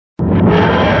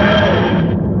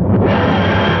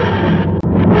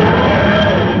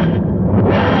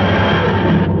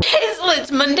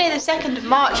22nd of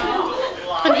March,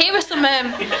 and here are some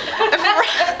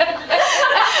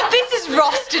this is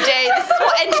Ross today. This is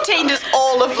what entertained us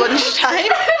all of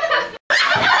lunchtime.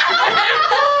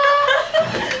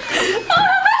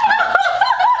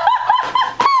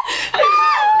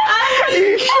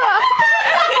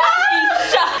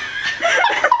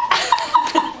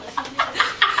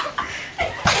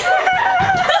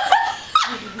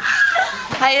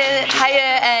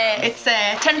 Hiya, it's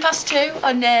 2:10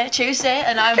 on Tuesday,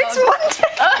 and I'm It's Monday.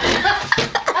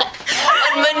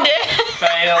 On Monday.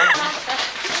 Fail.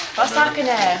 What's that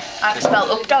gonna? I can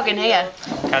spell up dog in here.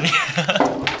 Can you?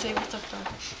 Say what's up dog.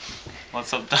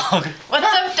 What's up, dog?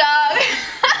 What's up dog?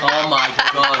 Oh my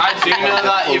god. I do know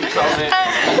that, you've told me.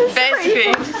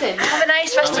 Basically. Have a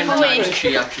nice festival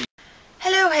week.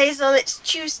 Hello Hazel, it's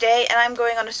Tuesday and I'm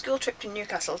going on a school trip to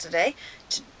Newcastle today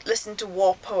to listen to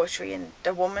war poetry and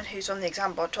a woman who's on the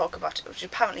exam board talk about it, which is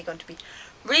apparently going to be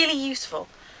really useful.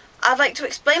 I'd like to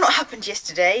explain what happened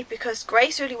yesterday because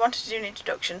Grace really wanted to do an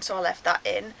introduction, so I left that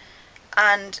in,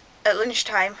 and at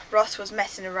lunchtime Ross was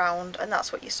messing around and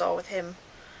that's what you saw with him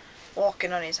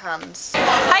walking on his hands.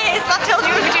 Hi, I told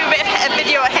you we could do a bit of a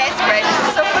video of Hairspray.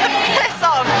 So for the first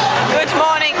song, Good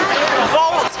Morning,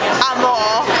 Bolt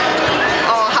Amor.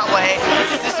 Oh, how way.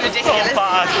 This is ridiculous. So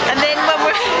bad. And then when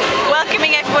we're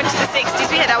welcoming everyone to the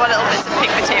 60s, we had our little bits of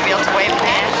pink material to wave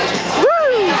there.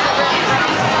 Woo!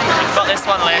 We've got this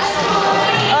one, Liz.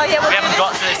 Oh yeah, we haven't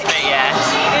got to this bit yet.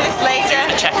 Do this later.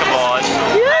 The checkerboard.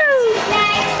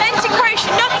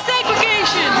 Integration, not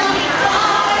segregation.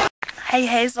 Hey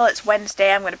Hazel, it's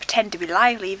Wednesday. I'm going to pretend to be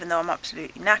lively even though I'm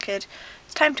absolutely knackered.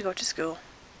 It's time to go to school.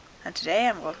 And today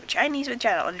I'm going to Chinese with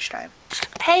Jen at lunchtime.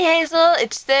 Hey Hazel,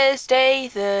 it's Thursday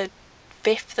the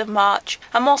 5th of March.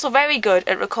 I'm also very good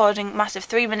at recording massive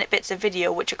 3-minute bits of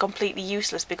video which are completely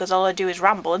useless because all I do is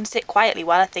ramble and sit quietly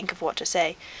while I think of what to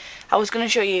say. I was going to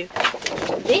show you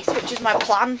this, which is my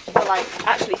plan for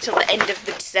actually till the end of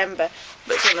the December,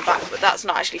 but it's on the back, but that's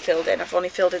not actually filled in. I've only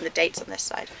filled in the dates on this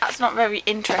side. That's not very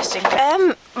interesting.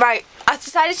 Right, I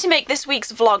decided to make this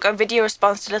week's vlog a video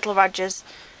response to Little Raj's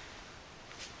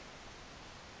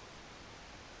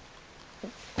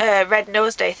Red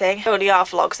Nose Day thing. Only our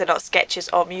vlogs, they're not sketches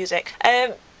or music.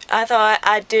 I thought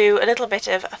I'd do a little bit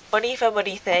of a funny for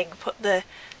money thing, put the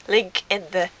link in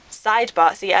the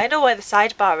sidebar. See, I know where the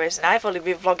sidebar is and I've only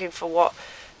been vlogging for what,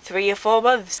 3 or 4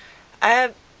 months.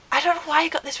 I don't know why I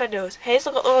got this red nose.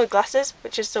 Hazel got the one with glasses,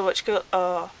 which is so much cool.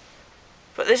 Oh,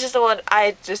 but this is the one I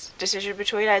had this decision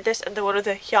between. I had this and the one with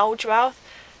the huge mouth,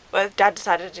 but Dad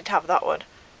decided I didn't have that one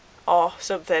or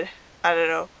something. I don't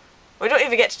know. We don't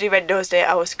even get to do Red Nose Day at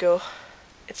our school.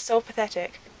 It's so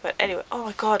pathetic. But anyway, oh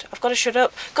my god, I've got to shut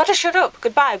up. Got to shut up.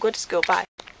 Goodbye. I'm going to school. Bye.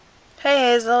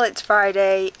 Hey Hazel, it's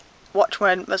Friday. Watch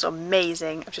one was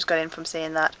amazing. I've just got in from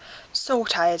seeing that. So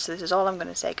tired, so this is all I'm going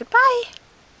to say. Goodbye.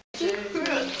 Dead.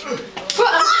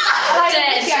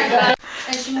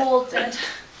 It's more dead.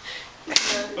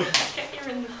 Get you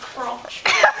in the crotch.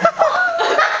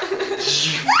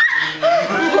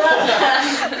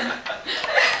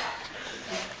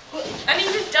 I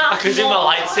need to die. I can do my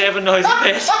lightsaber noise a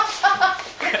bit.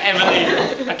 Emily,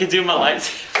 I can do my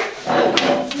lightsaber.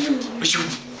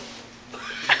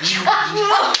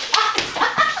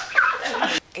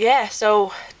 Yeah,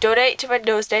 so donate to Red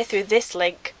Nose Day through this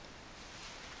link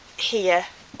here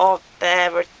or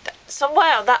there or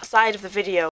somewhere on that side of the video.